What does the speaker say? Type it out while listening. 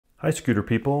Hi Scooter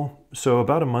people. So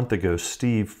about a month ago,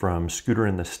 Steve from Scooter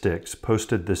and the Sticks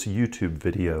posted this YouTube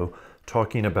video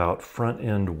talking about front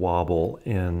end wobble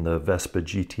in the Vespa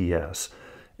GTS.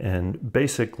 And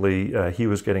basically he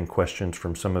was getting questions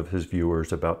from some of his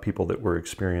viewers about people that were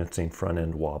experiencing front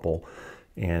end wobble.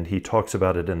 And he talks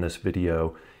about it in this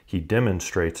video, he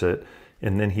demonstrates it,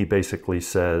 and then he basically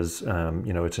says,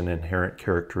 it's an inherent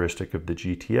characteristic of the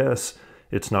GTS.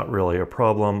 It's not really a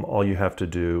problem. All you have to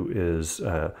do is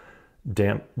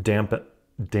damp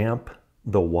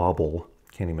the wobble,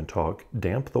 can't even talk,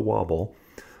 damp the wobble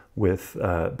with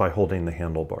by holding the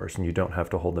handlebars, and you don't have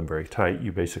to hold them very tight.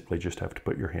 You basically just have to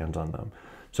put your hands on them.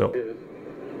 So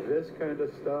this kind of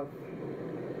stuff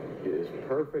is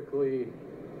perfectly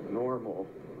normal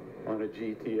on a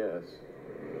GTS.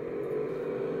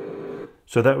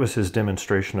 So that was his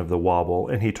demonstration of the wobble,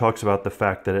 and he talks about the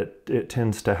fact that it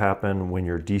tends to happen when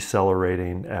you're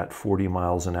decelerating at 40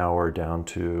 miles an hour down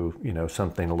to,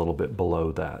 something a little bit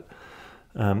below that.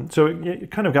 So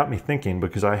it kind of got me thinking,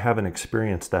 because I haven't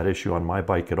experienced that issue on my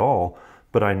bike at all,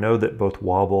 but I know that both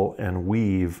wobble and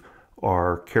weave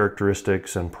are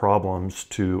characteristics and problems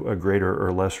to a greater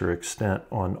or lesser extent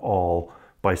on all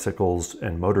bicycles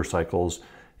and motorcycles,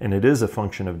 and it is a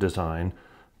function of design.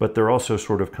 But they're also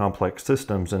sort of complex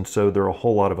systems, and so there are a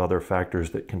whole lot of other factors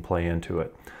that can play into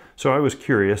it. So I was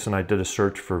curious, and I did a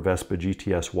search for Vespa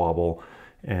GTS Wobble,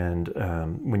 and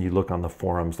when you look on the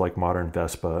forums like Modern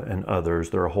Vespa and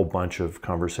others, there are a whole bunch of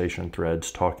conversation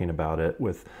threads talking about it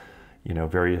with,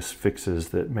 various fixes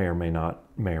that may or may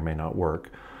not work.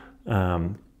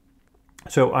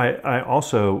 So I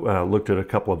also looked at a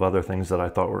couple of other things that I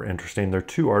thought were interesting. There are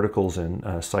two articles in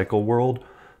CycleWorld,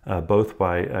 both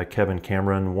by Kevin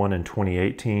Cameron, one in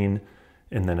 2018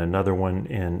 and then another one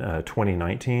in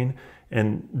 2019.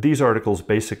 And these articles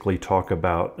basically talk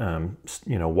about,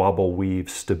 wobble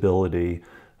weave stability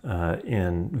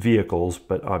in vehicles,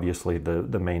 but obviously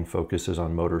the main focus is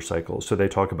on motorcycles. So they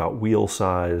talk about wheel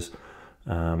size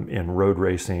in road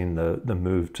racing, the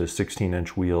move to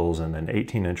 16-inch wheels and then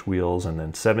 18-inch wheels and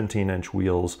then 17-inch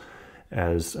wheels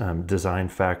as design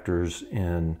factors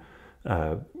in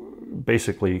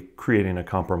basically creating a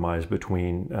compromise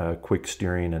between quick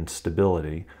steering and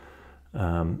stability.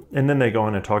 And then they go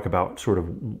on and talk about sort of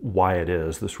why it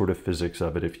is, the sort of physics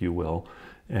of it, if you will.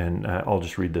 And I'll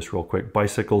just read this real quick.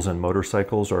 Bicycles and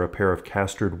motorcycles are a pair of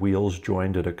castered wheels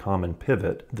joined at a common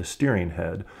pivot, the steering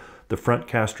head. The front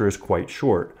caster is quite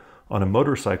short. On a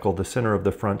motorcycle, the center of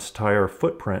the front's tire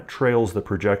footprint trails the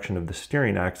projection of the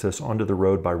steering axis onto the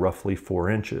road by roughly 4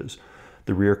 inches.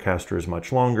 The rear caster is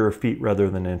much longer, feet rather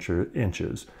than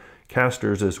inches.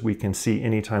 Casters, as we can see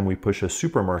anytime we push a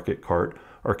supermarket cart,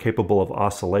 are capable of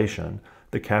oscillation,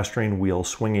 the castering wheel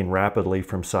swinging rapidly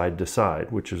from side to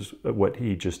side, which is what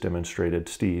he just demonstrated,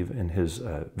 Steve, in his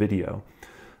video.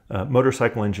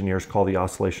 Motorcycle engineers call the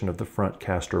oscillation of the front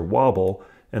caster wobble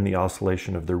and the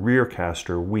oscillation of the rear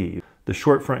caster weave. The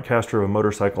short front caster of a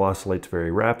motorcycle oscillates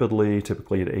very rapidly,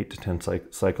 typically at 8 to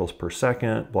 10 cycles per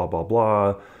second, blah, blah,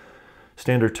 blah.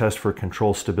 Standard test for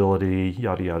control stability,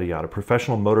 yada, yada, yada.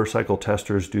 Professional motorcycle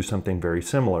testers do something very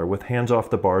similar. With hands off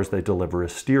the bars, they deliver a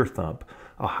steer thump.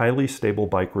 A highly stable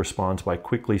bike responds by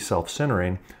quickly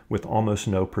self-centering with almost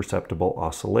no perceptible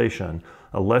oscillation.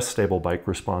 A less stable bike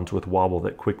responds with wobble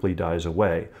that quickly dies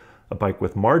away. A bike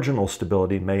with marginal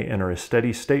stability may enter a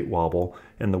steady state wobble.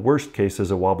 In the worst case is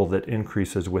a wobble that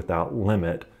increases without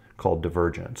limit, called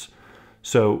divergence.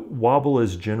 So wobble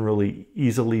is generally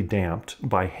easily damped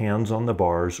by hands on the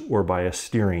bars or by a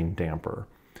steering damper.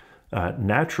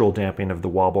 Natural damping of the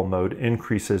wobble mode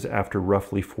increases after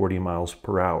roughly 40 miles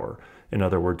per hour. In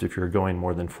other words, if you're going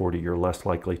more than 40, you're less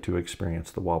likely to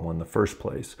experience the wobble in the first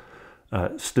place.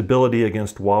 Stability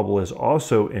against wobble is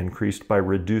also increased by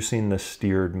reducing the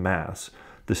steered mass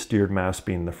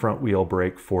being the front wheel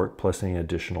brake fork plus any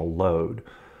additional load.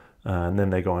 And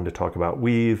then they go on to talk about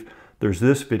weave. There's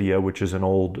this video, which is an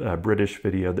old British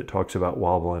video that talks about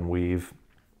wobble and weave.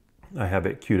 I have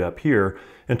it queued up here.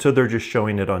 And so they're just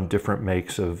showing it on different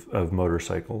makes of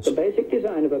motorcycles. The basic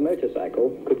design of a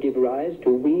motorcycle could give rise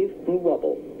to weave and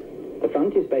wobble. The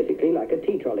front is basically like a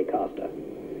T-trolley caster.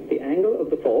 The angle of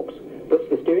the forks puts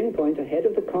the steering point ahead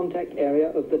of the contact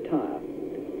area of the tire.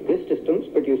 This distance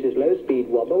produces low-speed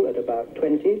wobble at about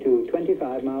 20 to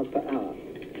 25 miles per hour,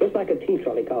 just like a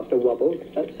T-trolley caster wobbles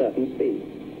at certain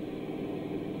speeds.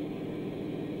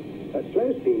 At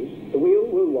slow speeds, the wheel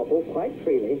will wobble quite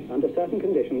freely under certain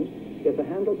conditions if the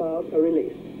handlebars are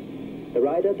released. The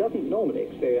rider doesn't normally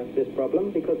experience this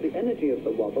problem because the energy of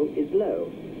the wobble is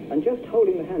low, and just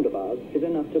holding the handlebars is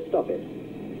enough to stop it.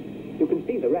 You can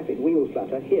see the rapid wheel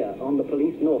flutter here on the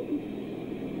Police Norton.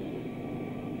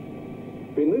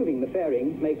 Removing the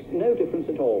fairing makes no difference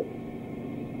at all.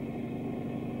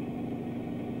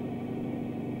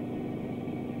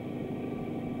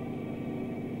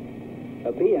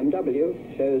 A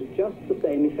BMW shows just the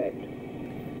same effect.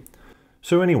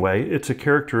 So anyway, it's a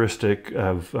characteristic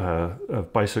of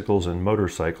bicycles and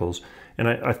motorcycles, and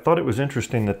I thought it was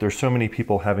interesting that there's so many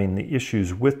people having the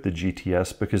issues with the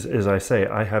GTS because, as I say,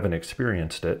 I haven't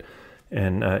experienced it.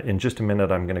 And in just a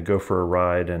minute, I'm going to go for a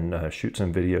ride and shoot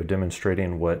some video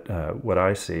demonstrating what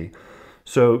I see.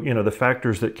 So, you know, the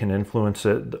factors that can influence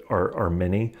it are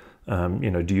many.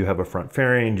 You know, do you have a front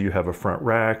fairing? Do you have a front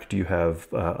rack? Do you have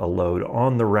a load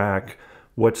on the rack?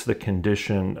 What's the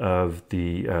condition of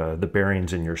the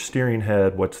bearings in your steering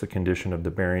head? What's the condition of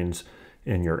the bearings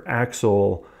in your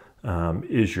axle?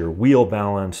 Is your wheel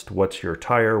balanced? What's your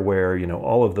tire wear? You know,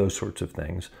 all of those sorts of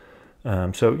things.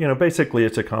 So, you know, basically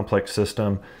it's a complex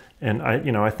system. And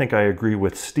I think I agree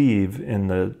with Steve in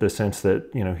the sense that,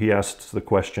 you know, he asks the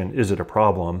question, is it a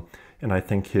problem? And I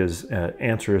think his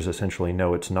answer is essentially,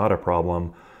 no, it's not a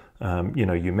problem. You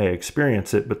know, you may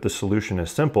experience it, but the solution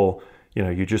is simple. You know,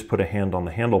 you just put a hand on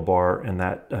the handlebar and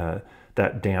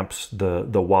that damps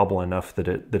the wobble enough that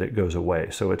it goes away.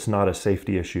 So it's not a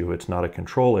safety issue. It's not a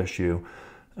control issue.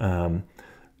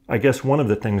 I guess one of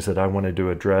the things that I wanted to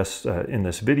address in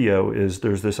this video is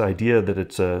there's this idea that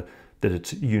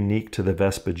it's unique to the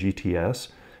Vespa GTS.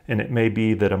 And it may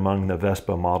be that among the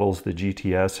Vespa models, the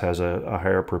GTS has a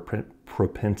higher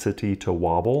propensity to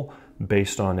wobble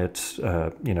based on its,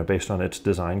 based on its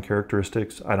design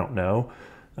characteristics. I don't know.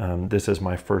 This is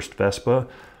my first Vespa,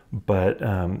 but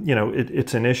you know,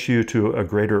 it's an issue to a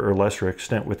greater or lesser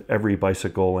extent with every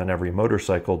bicycle and every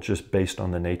motorcycle, just based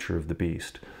on the nature of the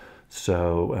beast.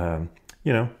 So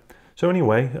you know, so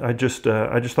anyway, I just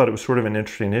thought it was sort of an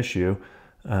interesting issue.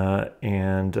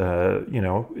 And you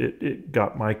know, it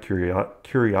got my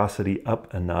curiosity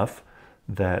up enough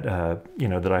that, you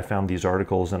know, that I found these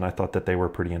articles and I thought that they were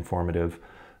pretty informative.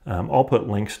 I'll put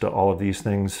links to all of these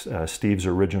things, Steve's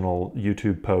original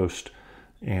YouTube post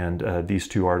and these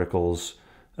two articles.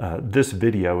 This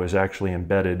video is actually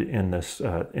embedded in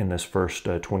this first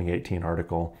 2018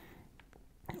 article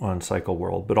on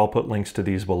CycleWorld, but I'll put links to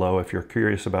these below if you're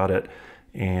curious about it.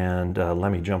 And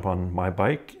let me jump on my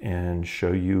bike and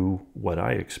show you what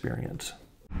I experience.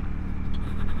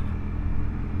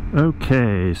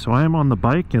 Okay, so I am on the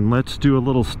bike and let's do a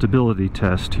little stability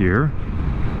test here.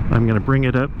 I'm going to bring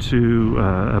it up to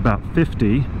about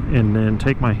 50 and then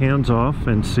take my hands off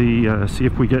and see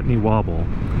if we get any wobble.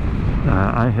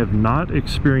 I have not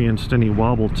experienced any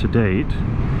wobble to date,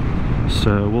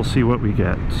 so we'll see what we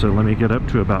get. So let me get up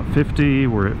to about 50.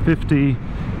 We're at 50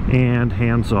 and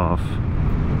hands off.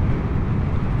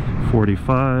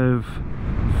 45,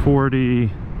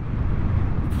 40,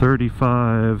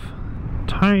 35,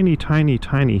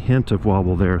 tiny hint of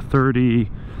wobble there, 30,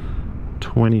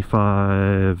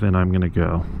 25, and I'm gonna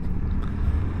go.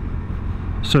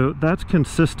 So that's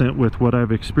consistent with what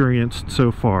I've experienced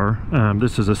so far.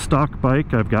 This is a stock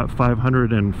bike. I've got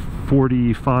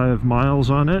 545 miles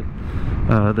on it.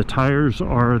 The tires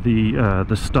are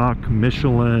the stock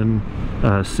Michelin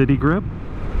City Grip.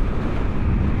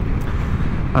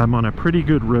 I'm on a pretty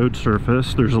good road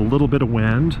surface. There's a little bit of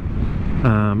wind.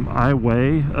 I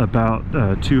weigh about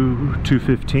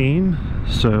 215,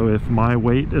 so if my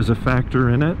weight is a factor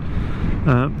in it.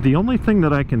 The only thing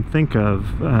that I can think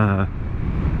of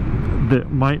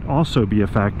that might also be a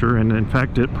factor, and in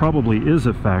fact it probably is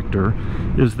a factor,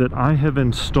 is that I have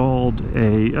installed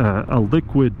a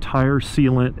liquid tire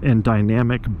sealant and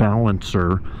dynamic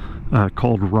balancer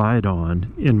called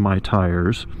Ride-On in my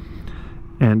tires.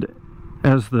 And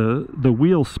as the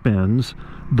wheel spins,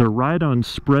 the Ride-On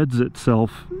spreads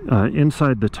itself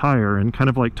inside the tire, and kind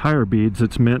of like tire beads,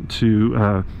 it's meant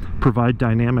to provide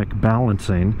dynamic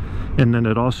balancing, and then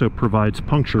it also provides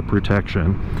puncture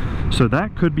protection. So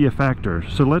that could be a factor.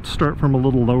 So let's start from a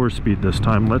little lower speed this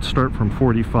time. Let's start from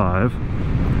 45.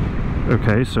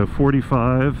 Okay, so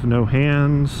 45, no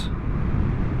hands.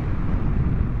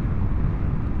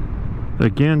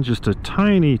 Again, just a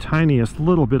tiniest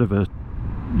little bit of a,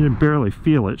 you barely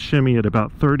feel it, shimmy at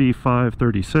about 35,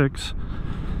 36.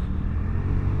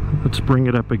 Let's bring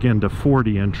it up again to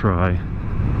 40 and try.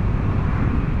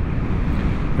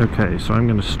 Okay, so I'm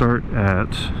going to start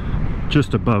at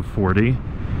just above 40.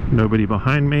 Nobody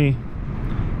behind me.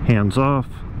 Hands off.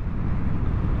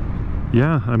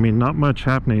 Yeah, I mean, not much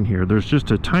happening here. There's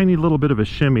just a tiny little bit of a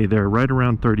shimmy there, right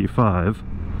around 35.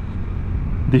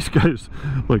 These guys,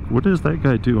 like, what is that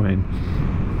guy doing?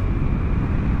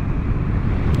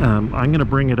 I'm going to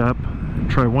bring it up,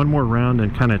 try one more round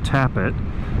and kind of tap it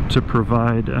to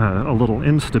provide a little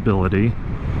instability.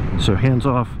 So hands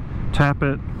off, tap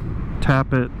it,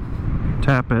 tap it,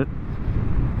 tap it.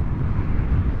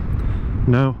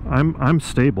 No, I'm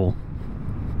stable.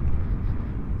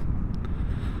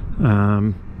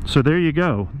 So there you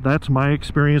go. That's my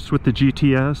experience with the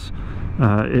GTS.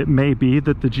 It may be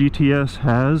that the GTS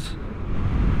has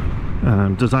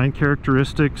design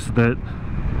characteristics that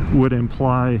would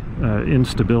imply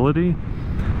instability,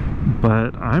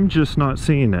 but I'm just not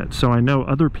seeing it. So I know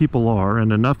other people are,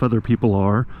 and enough other people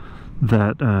are,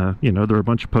 that you know, there are a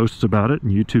bunch of posts about it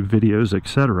and YouTube videos,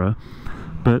 etc.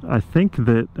 But I think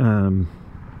that,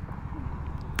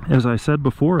 as I said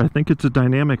before, I think it's a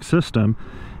dynamic system,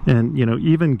 and you know,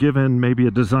 even given maybe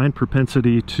a design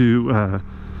propensity to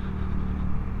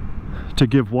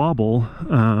give wobble,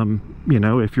 you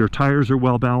know, if your tires are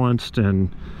well balanced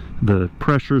and the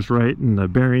pressure's right and the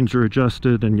bearings are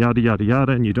adjusted and yada yada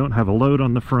yada, and you don't have a load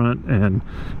on the front, and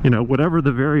you know, whatever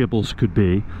the variables could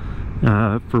be,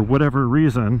 for whatever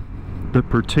reason, the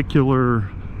particular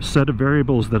set of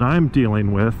variables that I'm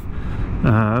dealing with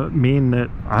mean that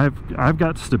I've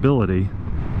got stability.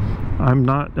 I'm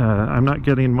not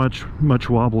getting much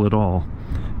wobble at all,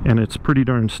 and it's pretty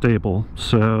darn stable.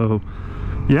 So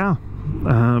yeah,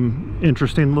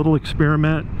 interesting little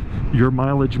experiment. Your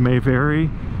mileage may vary.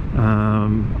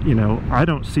 You know, I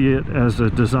don't see it as a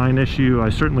design issue. I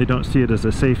certainly don't see it as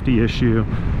a safety issue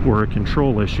or a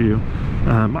control issue.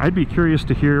 I'd be curious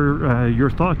to hear your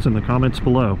thoughts in the comments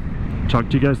below. Talk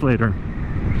to you guys later.